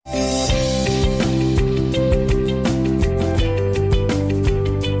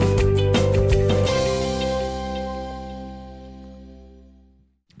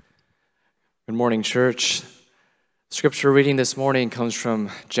morning, church. Scripture reading this morning comes from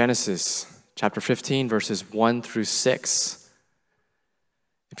Genesis chapter 15, verses 1 through 6.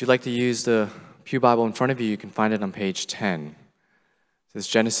 If you'd like to use the Pew Bible in front of you, you can find it on page 10. This is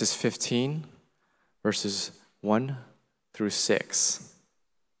Genesis 15, verses 1 through 6.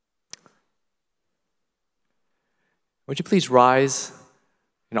 Would you please rise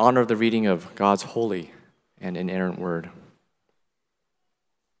in honor of the reading of God's holy and inerrant word?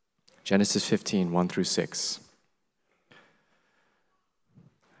 Genesis 15, 1 through 6.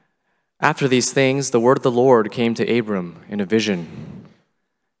 After these things, the word of the Lord came to Abram in a vision.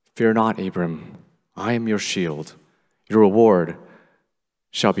 Fear not, Abram, I am your shield. Your reward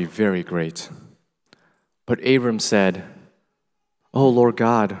shall be very great. But Abram said, O Lord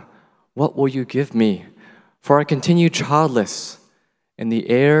God, what will you give me? For I continue childless, and the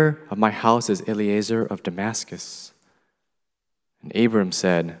heir of my house is Eliezer of Damascus. And Abram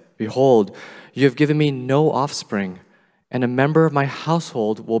said, Behold, you have given me no offspring, and a member of my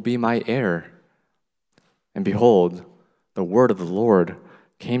household will be my heir. And behold, the word of the Lord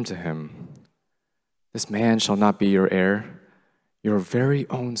came to him. This man shall not be your heir. Your very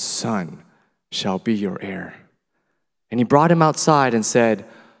own son shall be your heir. And he brought him outside and said,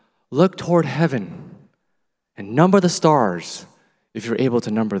 Look toward heaven and number the stars, if you're able to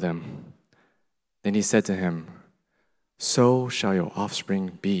number them. Then he said to him, So shall your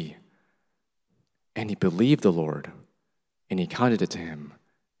offspring be. And he believed the Lord, and he counted it to him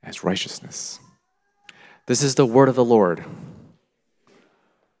as righteousness. This is the word of the Lord.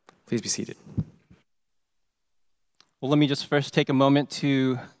 Please be seated. Well, let me just first take a moment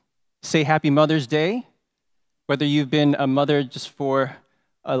to say Happy Mother's Day. Whether you've been a mother just for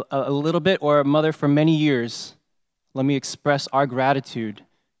a little bit or a mother for many years, let me express our gratitude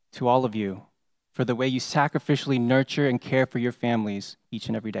to all of you for the way you sacrificially nurture and care for your families each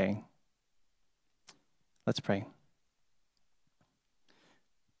and every day. Let's pray.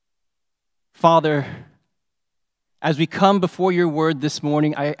 Father, as we come before your word this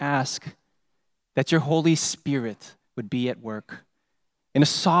morning, I ask that your Holy Spirit would be at work in a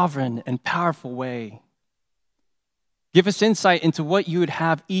sovereign and powerful way. Give us insight into what you would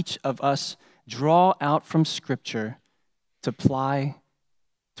have each of us draw out from Scripture to apply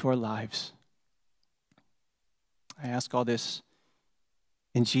to our lives. I ask all this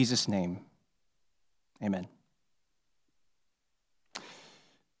in Jesus' name. Amen.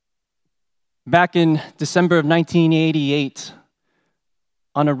 Back in December of 1988,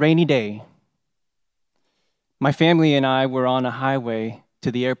 on a rainy day, my family and I were on a highway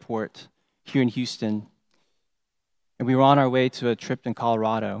to the airport here in Houston, and we were on our way to a trip in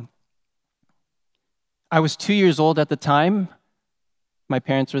Colorado. I was 2 years old at the time. My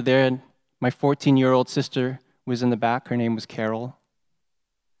parents were there, and my 14-year-old sister was in the back. Her name was Carol.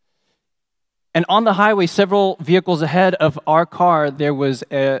 And on the highway, several vehicles ahead of our car, there was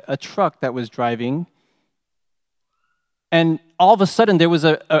a truck that was driving. And all of a sudden, there's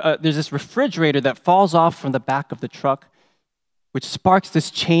this refrigerator that falls off from the back of the truck, which sparks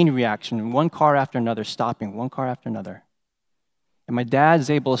this chain reaction, one car after another stopping, one car after another. And my dad is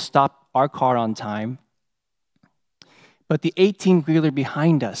able to stop our car on time. But the 18-wheeler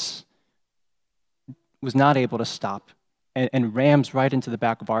behind us was not able to stop and rams right into the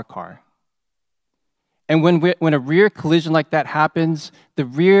back of our car. And when a rear collision like that happens, the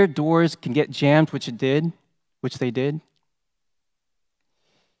rear doors can get jammed, which they did.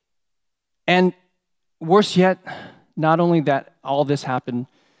 And worse yet, not only that all this happened,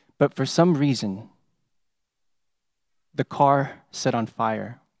 but for some reason, the car set on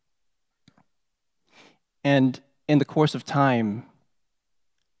fire. And in the course of time,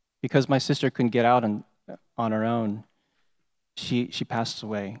 because my sister couldn't get out on her own, she passed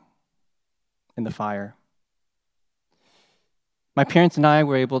away in the fire. My parents and I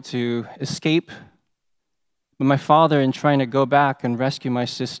were able to escape, but my father, in trying to go back and rescue my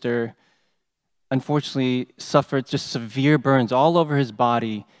sister, unfortunately suffered just severe burns all over his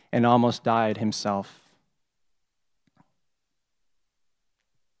body and almost died himself.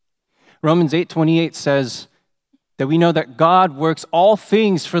 Romans 8:28 says that we know that God works all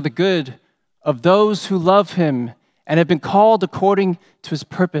things for the good of those who love him and have been called according to his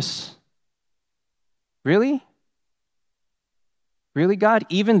purpose. Really? Really, God?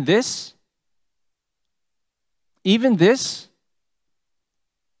 Even this? Even this?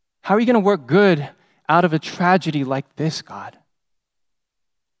 How are you going to work good out of a tragedy like this, God?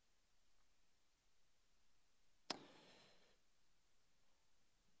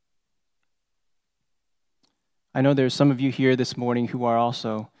 I know there's some of you here this morning who are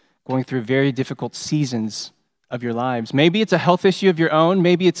also going through very difficult seasons of your lives. Maybe it's a health issue of your own.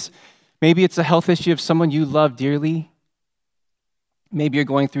 Maybe it's Maybe it's a health issue of someone you love dearly. Maybe you're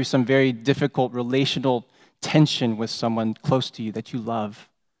going through some very difficult relational tension with someone close to you that you love.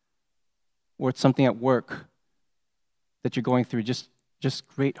 Or it's something at work that you're going through, just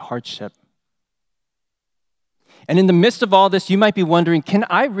great hardship. And in the midst of all this, you might be wondering, can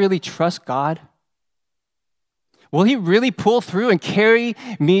I really trust God? Will he really pull through and carry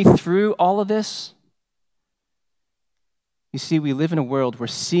me through all of this? You see, we live in a world where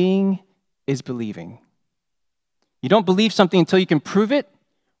seeing is believing. You don't believe something until you can prove it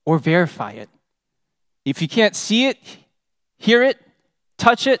or verify it. If you can't see it, hear it,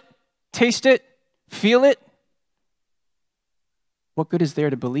 touch it, taste it, feel it, what good is there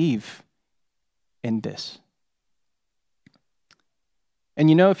to believe in this? And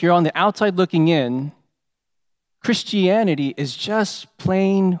you know, if you're on the outside looking in, Christianity is just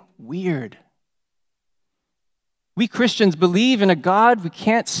plain weird. We Christians believe in a God we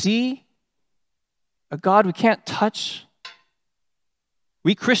can't see, a God we can't touch.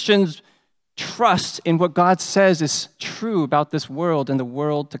 We Christians trust in what God says is true about this world and the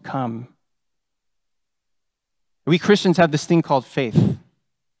world to come. We Christians have this thing called faith,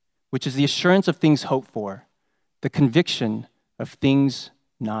 which is the assurance of things hoped for, the conviction of things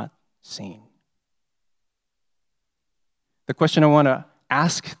not seen. The question I want to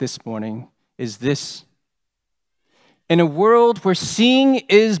ask this morning is this: in a world where seeing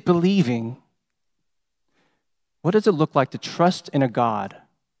is believing, what does it look like to trust in a God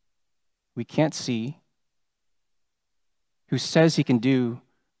we can't see, who says he can do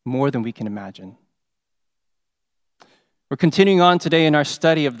more than we can imagine? We're continuing on today in our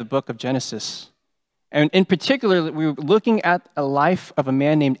study of the book of Genesis. And in particular, we're looking at a life of a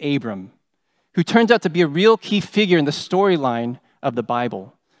man named Abram, who turns out to be a real key figure in the storyline of the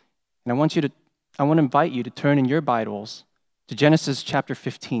Bible. And I want to invite you to turn in your Bibles to Genesis chapter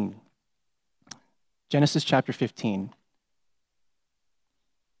 15. Genesis chapter 15.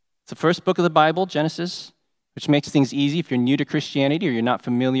 It's the first book of the Bible, Genesis, which makes things easy. If you're new to Christianity or you're not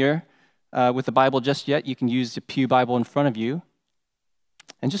familiar with the Bible just yet, you can use the Pew Bible in front of you.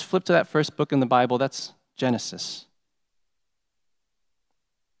 And just flip to that first book in the Bible. That's Genesis.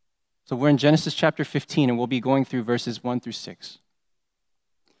 So we're in Genesis chapter 15, and we'll be going through verses 1 through 6.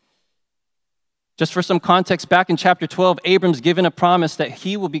 Just for some context, back in chapter 12, Abram's given a promise that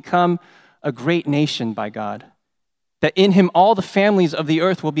he will become a great nation by God, that in him all the families of the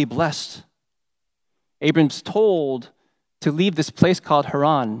earth will be blessed. Abram's told to leave this place called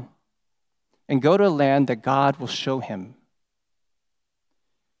Haran and go to a land that God will show him.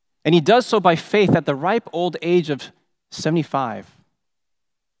 And he does so by faith at the ripe old age of 75.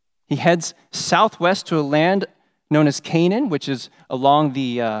 He heads southwest to a land known as Canaan, which is along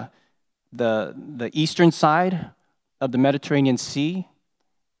the eastern side of the Mediterranean Sea,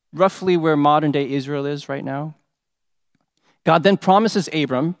 roughly where modern-day Israel is right now. God then promises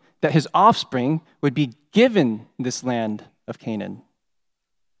Abram that his offspring would be given this land of Canaan.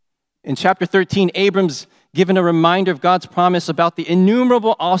 In chapter 13, Abram's given a reminder of God's promise about the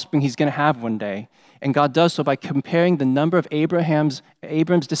innumerable offspring he's going to have one day. And God does so by comparing the number of Abram's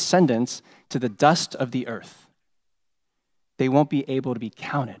descendants to the dust of the earth. They won't be able to be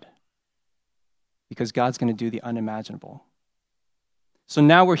counted because God's going to do the unimaginable. So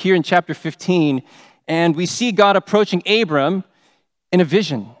now we're here in chapter 15, and we see God approaching Abram in a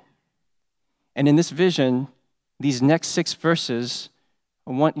vision. And in this vision, these next 6 verses,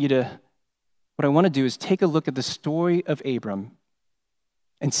 what I want to do is take a look at the story of Abram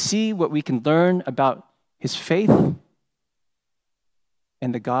and see what we can learn about his faith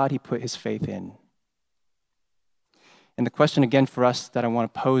and the God he put his faith in. And the question again for us that I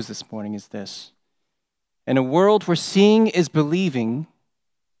want to pose this morning is this: in a world where seeing is believing,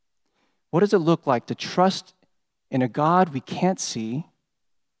 what does it look like to trust in a God we can't see,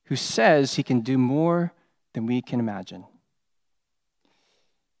 who says he can do more than we can imagine?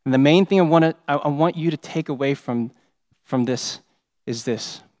 And the main thing I want you to take away from this is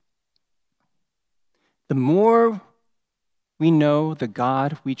this: the more we know the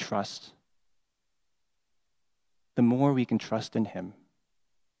God we trust, the more we can trust in him.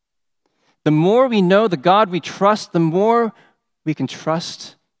 The more we know the God we trust, the more we can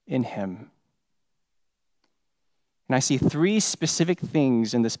trust in him. And I see 3 specific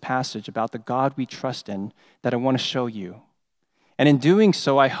things in this passage about the God we trust in that I want to show you. And in doing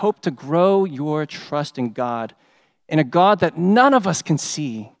so, I hope to grow your trust in God, in a God that none of us can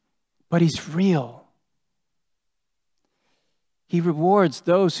see, but he's real. He rewards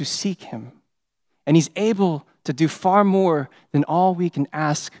those who seek him, and he's able to do far more than all we can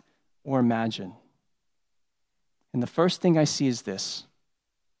ask or imagine. And the first thing I see is this: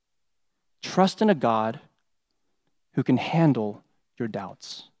 Trust in a God who can handle your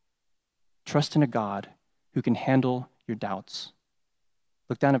doubts. Trust in a God who can handle your doubts.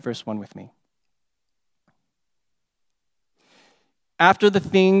 Look down at verse 1 with me. After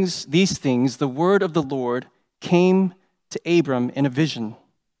these things, the word of the Lord came to Abram in a vision.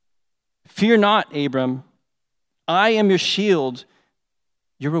 Fear not, Abram. I am your shield.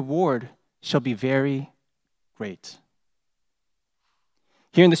 Your reward shall be very great.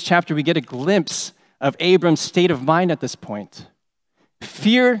 Here in this chapter, we get a glimpse of Abram's state of mind at this point.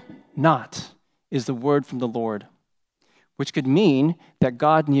 Fear not is the word from the Lord, which could mean that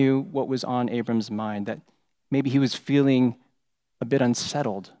God knew what was on Abram's mind, that maybe he was feeling a bit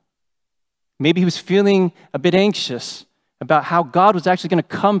unsettled. Maybe he was feeling a bit anxious about how God was actually going to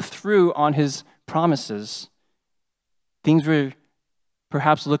come through on his promises. Things were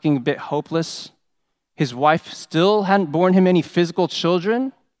perhaps looking a bit hopeless. His wife still hadn't borne him any physical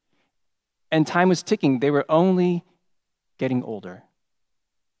children, and time was ticking. They were only getting older.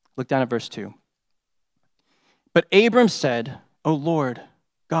 Look down at verse 2. But Abram said, O Lord,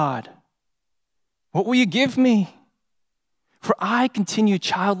 God, what will you give me? For I continue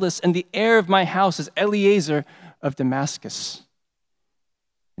childless, and the heir of my house is Eliezer of Damascus.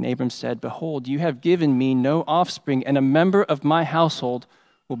 And Abram said, Behold, you have given me no offspring, and a member of my household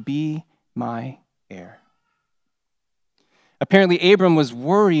will be my heir. Apparently, Abram was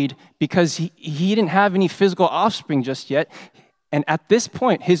worried because he didn't have any physical offspring just yet. And at this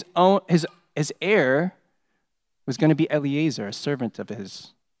point, his heir was going to be Eliezer, a servant of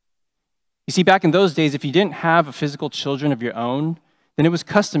his. You see, back in those days, if you didn't have physical children of your own, then it was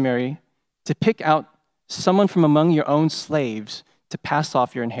customary to pick out someone from among your own slaves to pass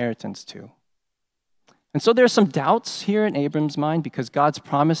off your inheritance to. And so there are some doubts here in Abram's mind because God's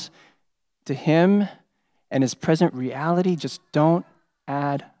promise to him and his present reality just don't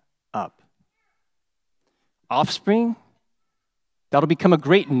add up. Offspring, that'll become a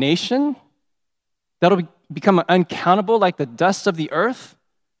great nation, that'll become uncountable like the dust of the earth.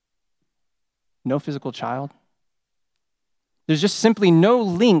 No physical child. There's just simply no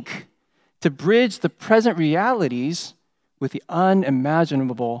link to bridge the present realities with the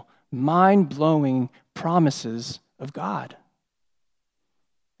unimaginable, mind-blowing promises of God.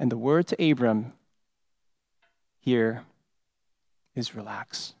 And the word to Abram here is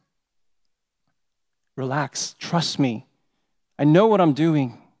relax. Relax. Trust me. I know what I'm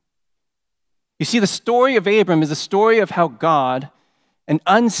doing. You see, the story of Abram is a story of how God, an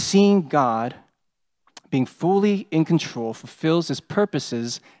unseen God, being fully in control, fulfills his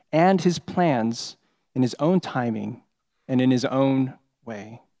purposes and his plans in his own timing and in his own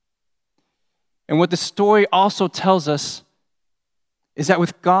way. And what the story also tells us is that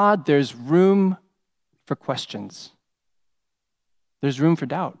with God, there's room for questions. There's room for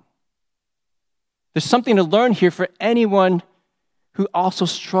doubt. There's something to learn here for anyone who also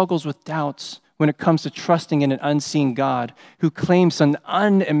struggles with doubts when it comes to trusting in an unseen God who claims some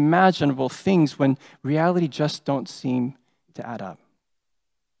unimaginable things when reality just don't seem to add up.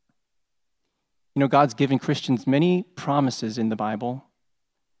 You know, God's given Christians many promises in the Bible.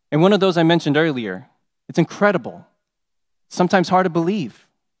 And one of those I mentioned earlier. It's incredible. It's sometimes hard to believe.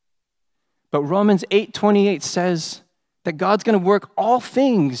 But Romans 8:28 says that God's going to work all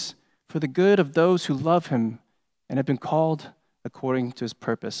things for the good of those who love him and have been called according to his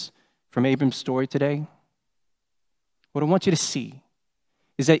purpose. From Abram's story today, what I want you to see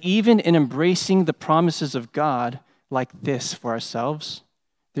is that even in embracing the promises of God like this for ourselves,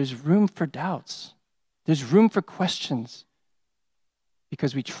 there's room for doubts. There's room for questions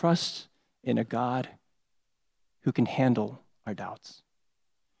because we trust in a God who can handle our doubts.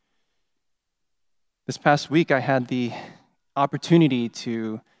 This past week, I had the opportunity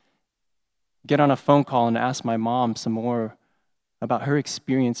to get on a phone call and ask my mom some more about her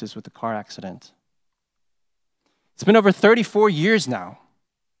experiences with the car accident. It's been over 34 years now,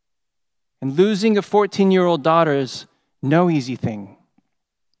 and losing a 14-year-old daughter is no easy thing.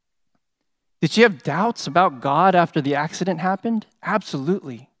 Did she have doubts about God after the accident happened?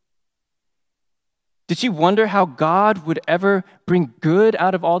 Absolutely. Did she wonder how God would ever bring good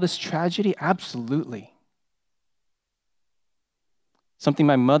out of all this tragedy? Absolutely. Something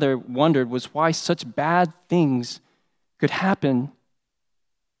my mother wondered was why such bad things could happen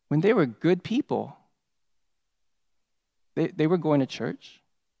when they were good people. They were going to church.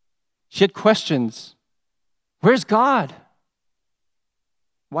 She had questions. Where's God?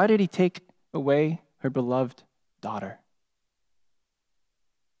 Why did he take away her beloved daughter?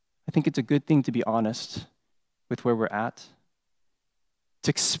 I think it's a good thing to be honest with where we're at. to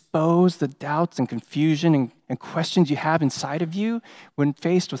expose the doubts and confusion and questions you have inside of you when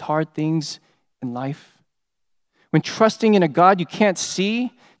faced with hard things in life. When trusting in a God you can't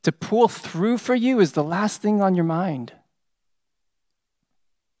see to pull through for you is the last thing on your mind.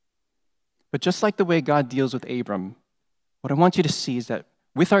 But just like the way God deals with Abram, what I want you to see is that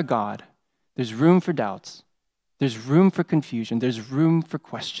with our God, there's room for doubts, there's room for confusion, there's room for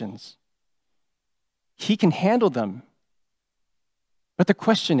questions. He can handle them. But the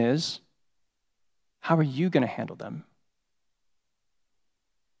question is, how are you going to handle them?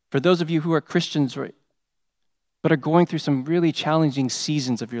 For those of you who are Christians but are going through some really challenging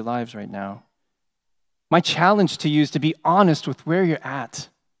seasons of your lives right now, my challenge to you is to be honest with where you're at.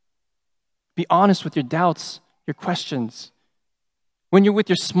 Be honest with your doubts, your questions. When you're with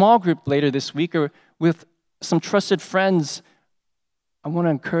your small group later this week or with some trusted friends, I want to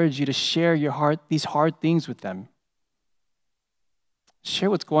encourage you to share these hard things with them. Share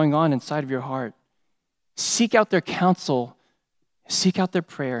what's going on inside of your heart. Seek out their counsel. Seek out their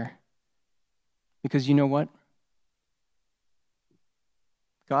prayer. Because you know what?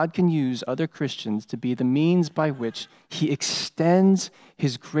 God can use other Christians to be the means by which He extends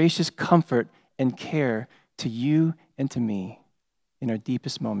His gracious comfort and care to you and to me in our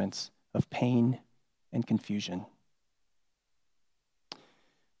deepest moments of pain and confusion.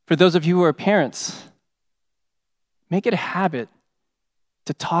 For those of you who are parents, make it a habit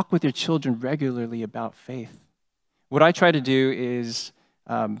to talk with your children regularly about faith. What I try to do is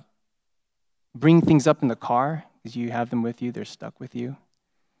bring things up in the car, because you have them with you, they're stuck with you.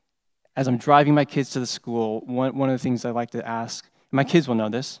 As I'm driving my kids to the school, one of the things I like to ask, and my kids will know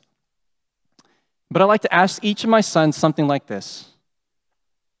this, but I like to ask each of my sons something like this.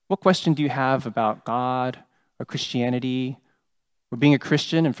 What question do you have about God or Christianity or being a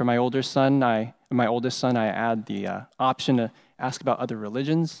Christian? And for my oldest son, I add the option to ask about other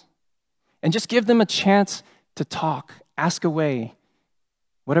religions. And just give them a chance to talk, ask away,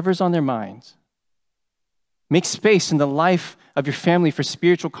 whatever's on their minds. Make space in the life of your family for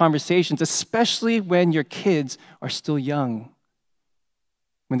spiritual conversations, especially when your kids are still young,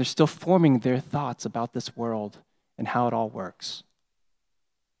 when they're still forming their thoughts about this world and how it all works.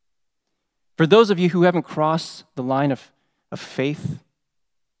 For those of you who haven't crossed the line of faith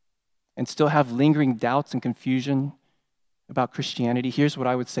and still have lingering doubts and confusion about Christianity, here's what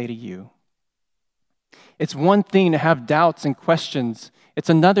I would say to you. It's one thing to have doubts and questions. It's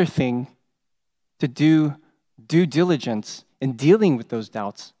another thing to do due diligence in dealing with those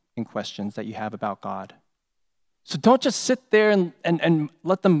doubts and questions that you have about God. So don't just sit there and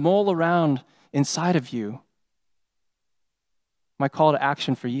let them mull around inside of you. My call to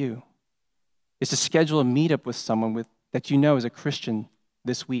action for you is to schedule a meetup with someone that you know is a Christian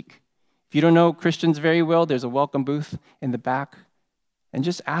this week. If you don't know Christians very well, there's a welcome booth in the back, and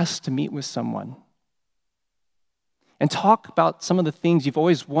just ask to meet with someone. And talk about some of the things you've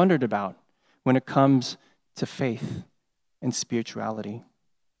always wondered about when it comes to faith and spirituality.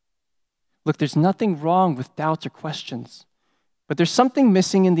 Look, there's nothing wrong with doubts or questions, but there's something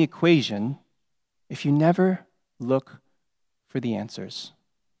missing in the equation if you never look for the answers.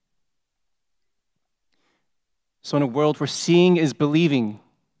 So in a world where seeing is believing,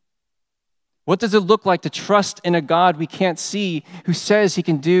 what does it look like to trust in a God we can't see who says He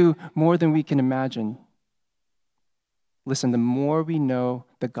can do more than we can imagine? Listen, the more we know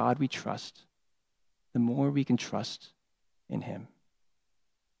the God we trust, the more we can trust in Him.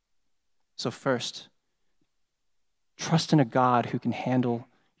 So first, trust in a God who can handle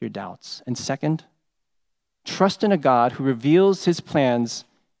your doubts. And second, trust in a God who reveals His plans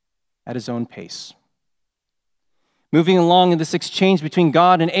at His own pace. Moving along in this exchange between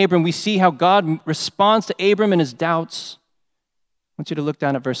God and Abram, we see how God responds to Abram and his doubts. I want you to look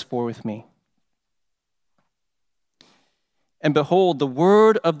down at verse 4 with me. And behold, the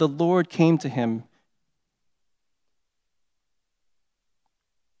word of the Lord came to him.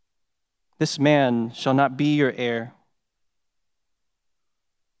 This man shall not be your heir.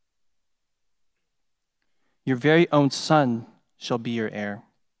 Your very own son shall be your heir.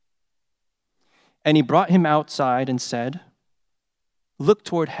 And he brought him outside and said, look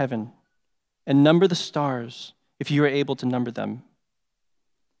toward heaven and number the stars, if you are able to number them.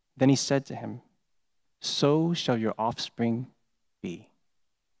 Then he said to him, so shall your offspring be.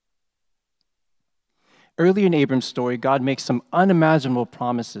 Earlier in Abram's story, God makes some unimaginable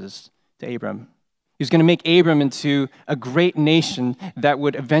promises to Abram. He was going to make Abram into a great nation that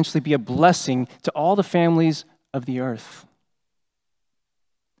would eventually be a blessing to all the families of the earth.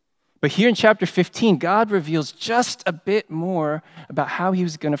 But here in chapter 15, God reveals just a bit more about how He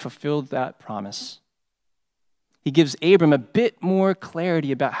was going to fulfill that promise. he gives Abram a bit more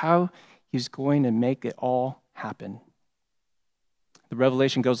clarity about how he's going to make it all happen. The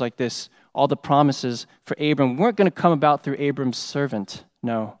revelation goes like this. All the promises for Abram weren't going to come about through Abram's servant.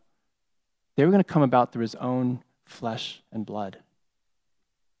 No, they were going to come about through his own flesh and blood.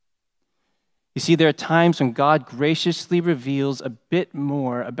 You see, there are times when God graciously reveals a bit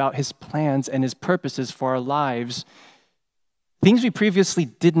more about his plans and his purposes for our lives, things we previously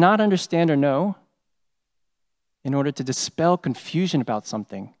did not understand or know, in order to dispel confusion about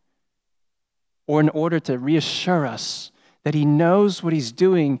something, or in order to reassure us that he knows what he's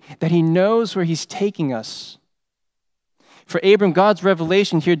doing, that he knows where he's taking us. For Abram, God's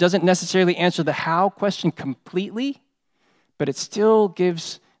revelation here doesn't necessarily answer the how question completely, but it still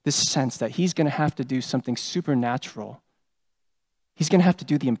gives this sense that he's going to have to do something supernatural. He's going to have to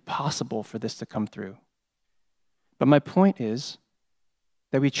do the impossible for this to come through. But my point is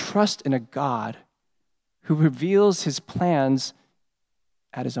that we trust in a God who reveals his plans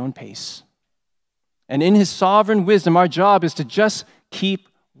at his own pace. And in his sovereign wisdom, our job is to just keep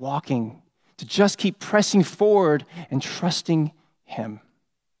walking, to just keep pressing forward and trusting him.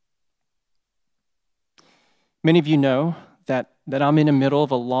 Many of you know that I'm in the middle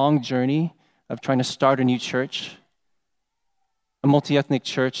of a long journey of trying to start a new church, a multi-ethnic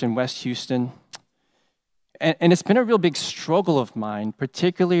church in West Houston. And it's been a real big struggle of mine,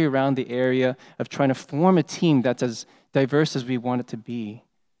 particularly around the area of trying to form a team that's as diverse as we want it to be.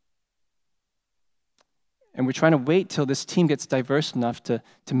 And we're trying to wait till this team gets diverse enough to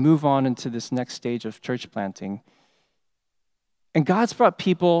move on into this next stage of church planting. And God's brought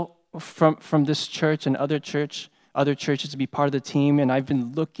people from this church and other churches to be part of the team, and I've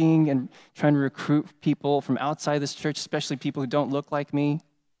been looking and trying to recruit people from outside this church, especially people who don't look like me.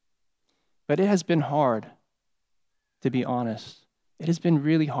 But it has been hard, to be honest. It has been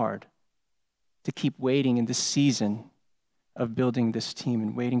really hard to keep waiting in this season of building this team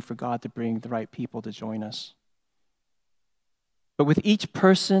and waiting for God to bring the right people to join us. But with each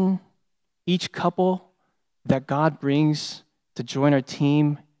person, each couple that God brings to join our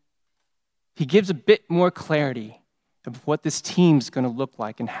team, he gives a bit more clarity of what this team's going to look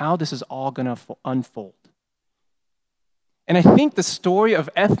like and how this is all going to unfold. And I think the story of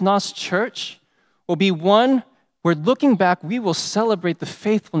Ethnos Church will be one where, looking back, we will celebrate the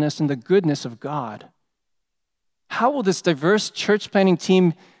faithfulness and the goodness of God. How will this diverse church planting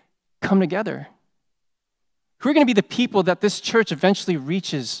team come together? Who are going to be the people that this church eventually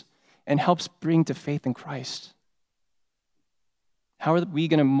reaches and helps bring to faith in Christ? How are we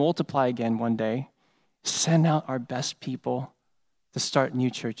going to multiply again one day, send out our best people to start new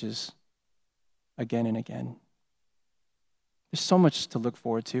churches again and again? There's so much to look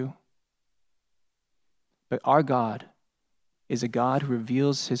forward to. But our God is a God who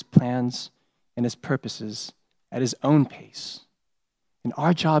reveals his plans and his purposes at his own pace. And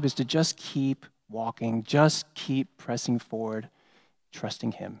our job is to just keep walking, just keep pressing forward,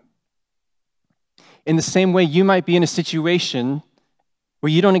 trusting him. In the same way, you might be in a situation where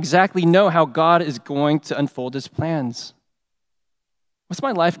you don't exactly know how God is going to unfold his plans. What's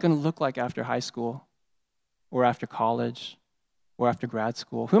my life going to look like after high school, or after college, or after grad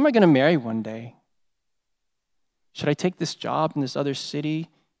school? Who am I going to marry one day? Should I take this job in this other city,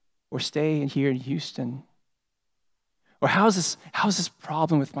 or stay here in Houston? Or how's this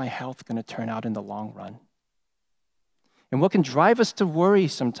problem with my health going to turn out in the long run? And what can drive us to worry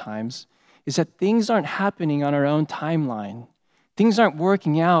sometimes is that things aren't happening on our own timeline. Things aren't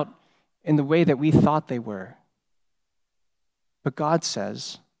working out in the way that we thought they were. But God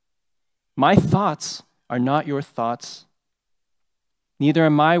says, my thoughts are not your thoughts, neither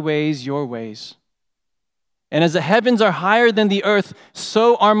are my ways your ways. And as the heavens are higher than the earth,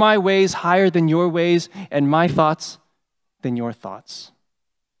 so are my ways higher than your ways, and my thoughts than your thoughts.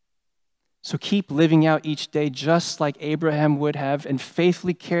 So keep living out each day just like Abraham would have, and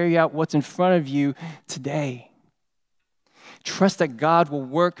faithfully carry out what's in front of you today. Trust that God will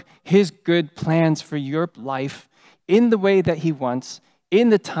work his good plans for your life in the way that he wants, in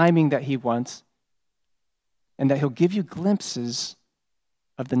the timing that he wants, and that he'll give you glimpses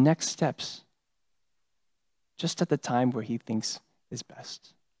of the next steps just at the time where he thinks is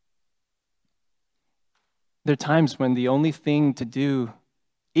best. There are times when the only thing to do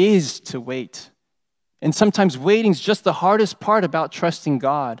is to wait. And sometimes waiting is just the hardest part about trusting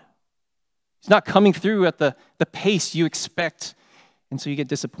God. It's not coming through at the pace you expect, and so you get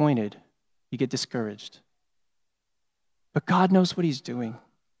disappointed. You get discouraged. But God knows what he's doing.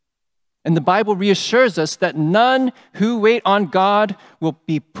 And the Bible reassures us that none who wait on God will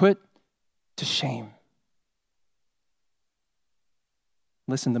be put to shame.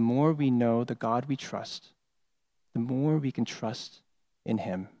 Listen, the more we know the God we trust, the more we can trust in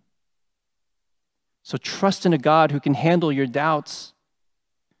him. So trust in a God who can handle your doubts.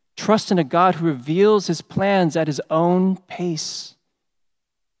 Trust in a God who reveals his plans at his own pace.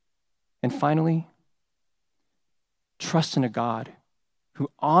 And finally, trust in a God who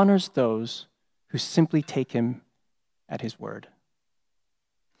honors those who simply take him at his word.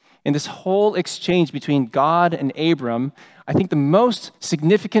 In this whole exchange between God and Abram, I think the most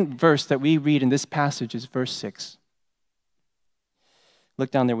significant verse that we read in this passage is verse 6.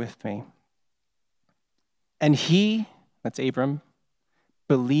 Look down there with me. And he, that's Abram,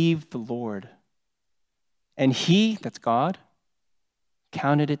 believed the Lord. And he, that's God,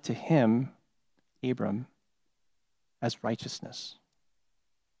 counted it to him, Abram, as righteousness.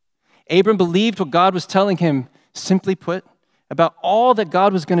 Abram believed what God was telling him, simply put, about all that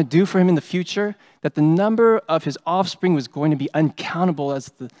God was going to do for him in the future, that the number of his offspring was going to be uncountable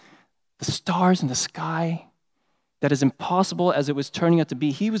as the stars in the sky, that as impossible as it was turning out to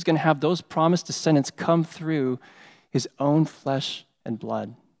be, he was going to have those promised descendants come through his own flesh and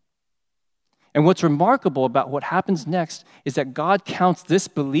blood. And what's remarkable about what happens next is that God counts this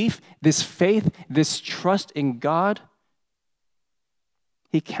belief, this faith, this trust in God.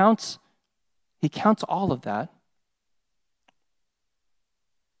 He counts all of that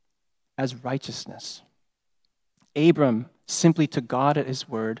as righteousness. Abram simply took God at his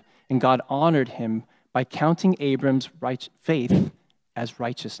word, and God honored him by counting Abram's faith as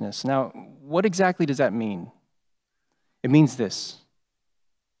righteousness. Now, what exactly does that mean? It means this.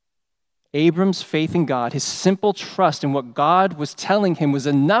 Abram's faith in God, his simple trust in what God was telling him, was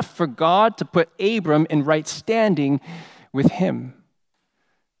enough for God to put Abram in right standing with him.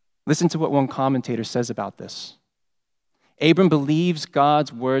 Listen to what one commentator says about this. Abram believes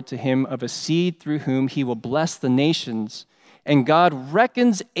God's word to him of a seed through whom he will bless the nations, and God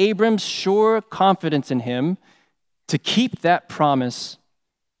reckons Abram's sure confidence in him to keep that promise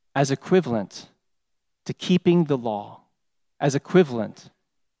as equivalent to keeping the law, as equivalent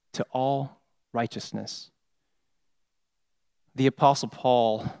to all righteousness. The Apostle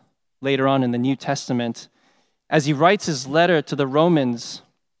Paul, later on in the New Testament, as he writes his letter to the Romans,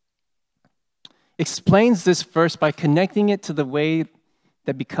 explains this verse by connecting it to the way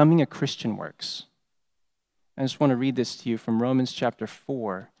that becoming a Christian works. I just want to read this to you from Romans chapter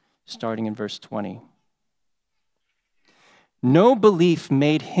 4, starting in verse 20. No belief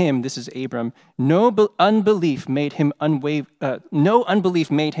made him, this is Abram, no unbelief made him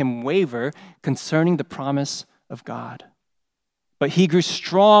waver concerning the promise of God. But he grew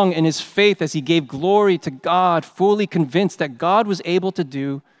strong in his faith as he gave glory to God, fully convinced that God was able to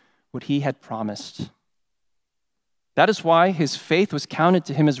do what he had promised. That is why his faith was counted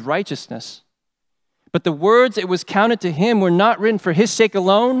to him as righteousness. But the words it was counted to him were not written for his sake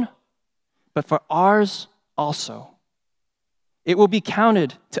alone, but for ours also. It will be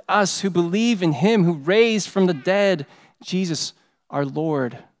counted to us who believe in him who raised from the dead Jesus our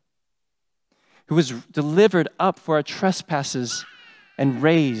Lord, who was delivered up for our trespasses and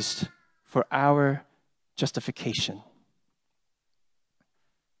raised for our justification.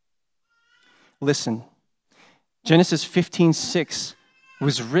 Listen, Genesis 15:6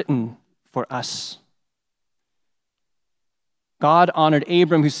 was written for us. God honored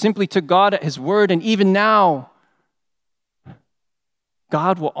Abram, who simply took God at his word, and even now,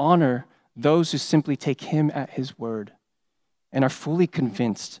 God will honor those who simply take him at his word and are fully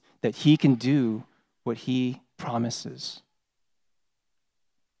convinced that he can do what he promises.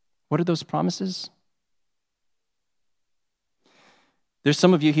 What are those promises? There's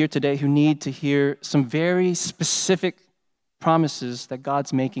some of you here today who need to hear some very specific promises that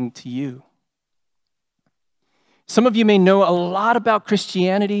God's making to you. Some of you may know a lot about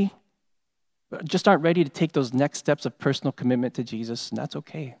Christianity, but just aren't ready to take those next steps of personal commitment to Jesus, and that's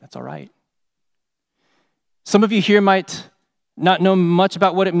okay. That's all right. Some of you here might not know much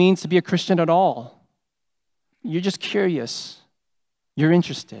about what it means to be a Christian at all. You're just curious. You're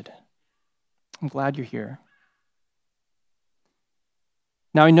interested. I'm glad you're here.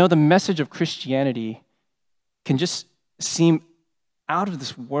 Now, I know the message of Christianity can just seem out of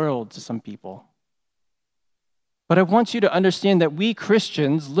this world to some people. But I want you to understand that we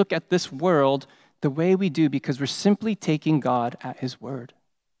Christians look at this world the way we do because we're simply taking God at his word.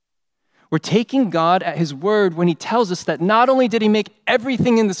 We're taking God at his word when he tells us that not only did he make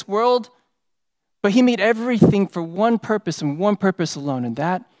everything in this world, but he made everything for one purpose and one purpose alone, and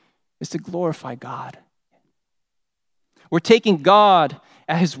that is to glorify God. We're taking God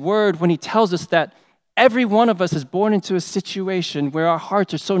at his word when he tells us that every one of us is born into a situation where our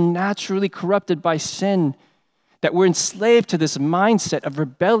hearts are so naturally corrupted by sin that we're enslaved to this mindset of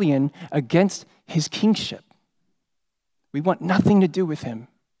rebellion against his kingship. We want nothing to do with him.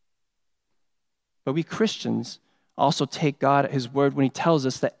 But we Christians also take God at his word when he tells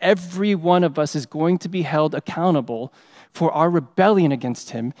us that every one of us is going to be held accountable for our rebellion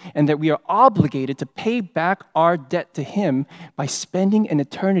against him, and that we are obligated to pay back our debt to him by spending an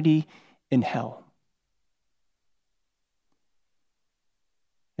eternity in hell.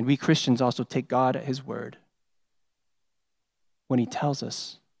 And we Christians also take God at his word when he tells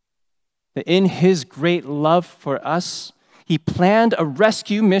us that in his great love for us, he planned a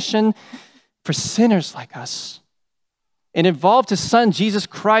rescue mission for sinners like us. It involved his son, Jesus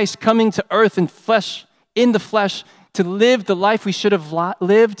Christ, coming to earth in the flesh, to live the life we should have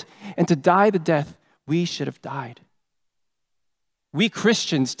lived and to die the death we should have died. We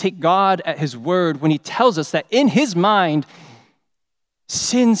Christians take God at his word when he tells us that in his mind,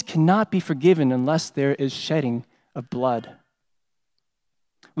 sins cannot be forgiven unless there is shedding of blood.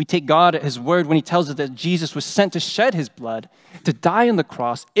 We take God at his word when he tells us that Jesus was sent to shed his blood, to die on the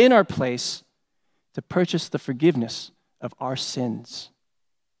cross in our place, to purchase the forgiveness of our sins.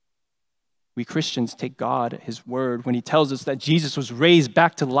 We Christians take God at his word when he tells us that Jesus was raised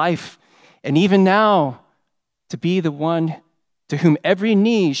back to life, and even now to be the one to whom every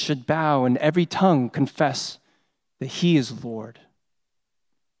knee should bow and every tongue confess that he is Lord.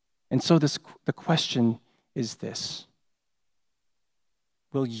 And so the question is this: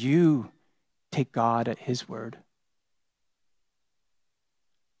 will you take God at his word?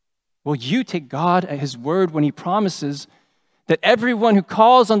 Will you take God at his word when he promises that everyone who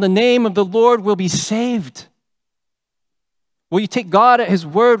calls on the name of the Lord will be saved? Will you take God at his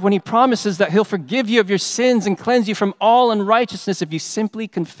word when he promises that he'll forgive you of your sins and cleanse you from all unrighteousness if you simply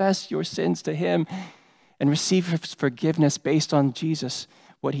confess your sins to him and receive his forgiveness based on Jesus,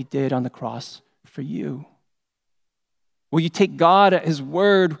 what he did on the cross for you? Will you take God at his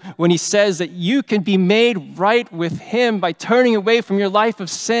word when he says that you can be made right with him by turning away from your life of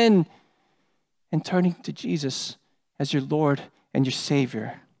sin and turning to Jesus as your Lord and your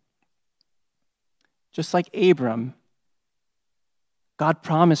Savior? Just like Abram, God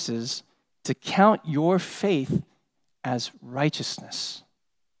promises to count your faith as righteousness.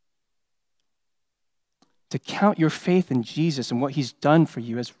 To count your faith in Jesus and what he's done for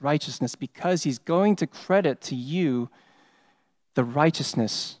you as righteousness, because he's going to credit to you the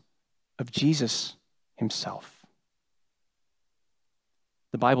righteousness of Jesus himself.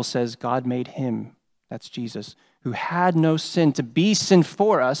 The Bible says God made him, that's Jesus, who had no sin, to be sin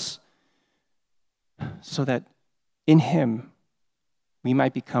for us, so that in him we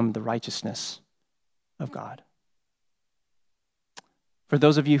might become the righteousness of God. For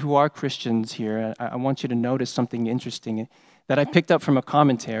those of you who are Christians here, I want you to notice something interesting that I picked up from a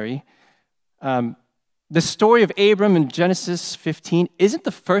commentary. The story of Abram in Genesis 15 isn't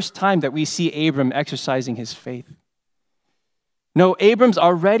the first time that we see Abram exercising his faith. No, Abram's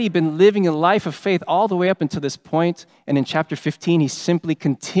already been living a life of faith all the way up until this point, and in chapter 15, he simply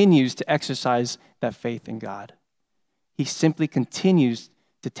continues to exercise that faith in God. He simply continues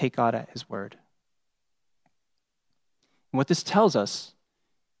to take God at his word. And what this tells us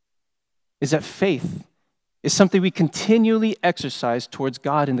is that faith is something we continually exercise towards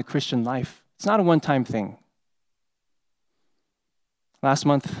God in the Christian life. It's not a one-time thing. Last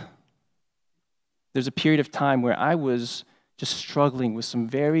month, there's a period of time where I was just struggling with some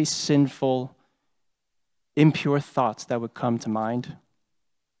very sinful, impure thoughts that would come to mind.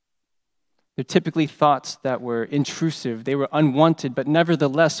 They're typically thoughts that were intrusive. They were unwanted, but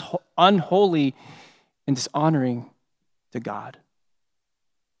nevertheless unholy and dishonoring to God.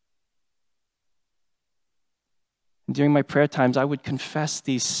 During my prayer times, I would confess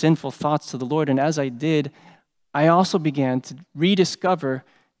these sinful thoughts to the Lord, and as I did, I also began to rediscover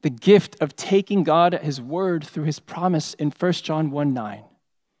the gift of taking God at his word through his promise in 1 John 1:9.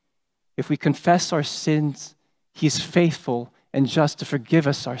 If we confess our sins, he is faithful and just to forgive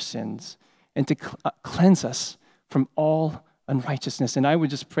us our sins and to cleanse us from all unrighteousness. And I would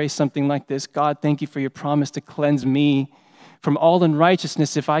just pray something like this: God, thank you for your promise to cleanse me from all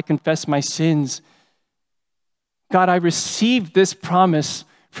unrighteousness if I confess my sins. God, I received this promise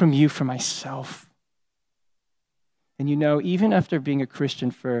from you for myself. And you know, even after being a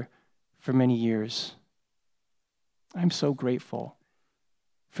Christian for many years, I'm so grateful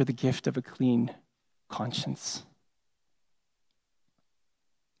for the gift of a clean conscience.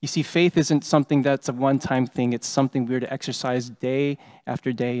 You see, faith isn't something that's a one-time thing. It's something we're to exercise day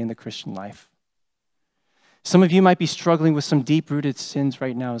after day in the Christian life. Some of you might be struggling with some deep-rooted sins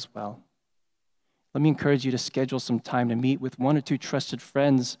right now as well. Let me encourage you to schedule some time to meet with one or two trusted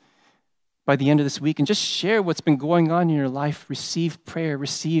friends by the end of this week and just share what's been going on in your life. Receive prayer,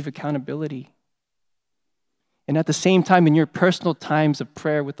 receive accountability. And at the same time, in your personal times of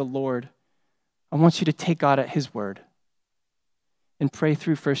prayer with the Lord, I want you to take God at his word and pray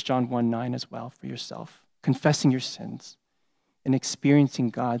through 1 John 1:9 as well for yourself, confessing your sins and experiencing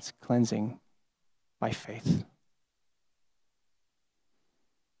God's cleansing by faith.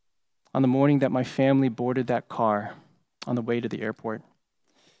 On the morning that my family boarded that car on the way to the airport,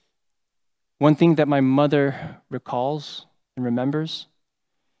 one thing that my mother recalls and remembers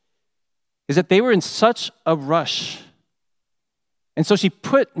is that they were in such a rush. And so she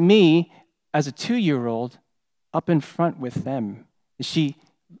put me as a 2-year-old up in front with them. She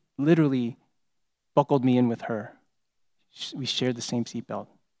literally buckled me in with her. We shared the same seatbelt.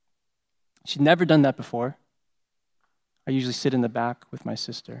 She'd never done that before. I usually sit in the back with my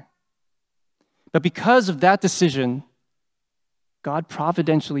sister. But because of that decision, God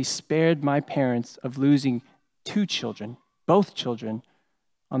providentially spared my parents of losing 2 children, both children,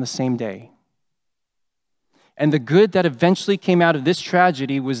 on the same day. And the good that eventually came out of this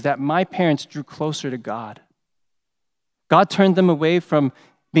tragedy was that my parents drew closer to God. God turned them away from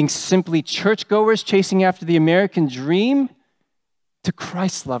being simply churchgoers chasing after the American dream to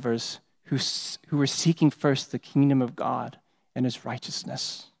Christ lovers who were seeking first the kingdom of God and his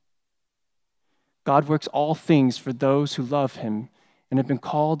righteousness. God works all things for those who love him and have been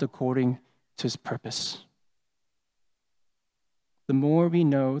called according to his purpose. The more we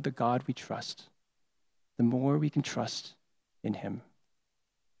know the God we trust, the more we can trust in him.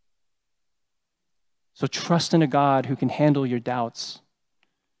 So trust in a God who can handle your doubts.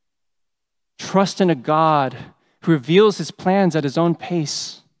 Trust in a God who reveals his plans at his own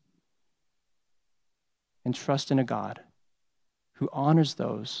pace. And trust in a God who honors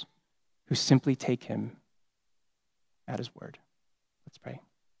those who simply take him at his word. Let's pray.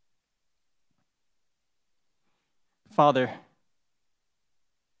 Father,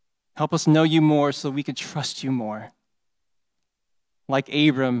 help us know you more so we can trust you more. Like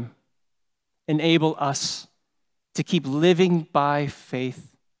Abram, enable us to keep living by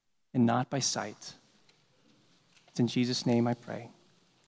faith and not by sight. It's in Jesus' name I pray.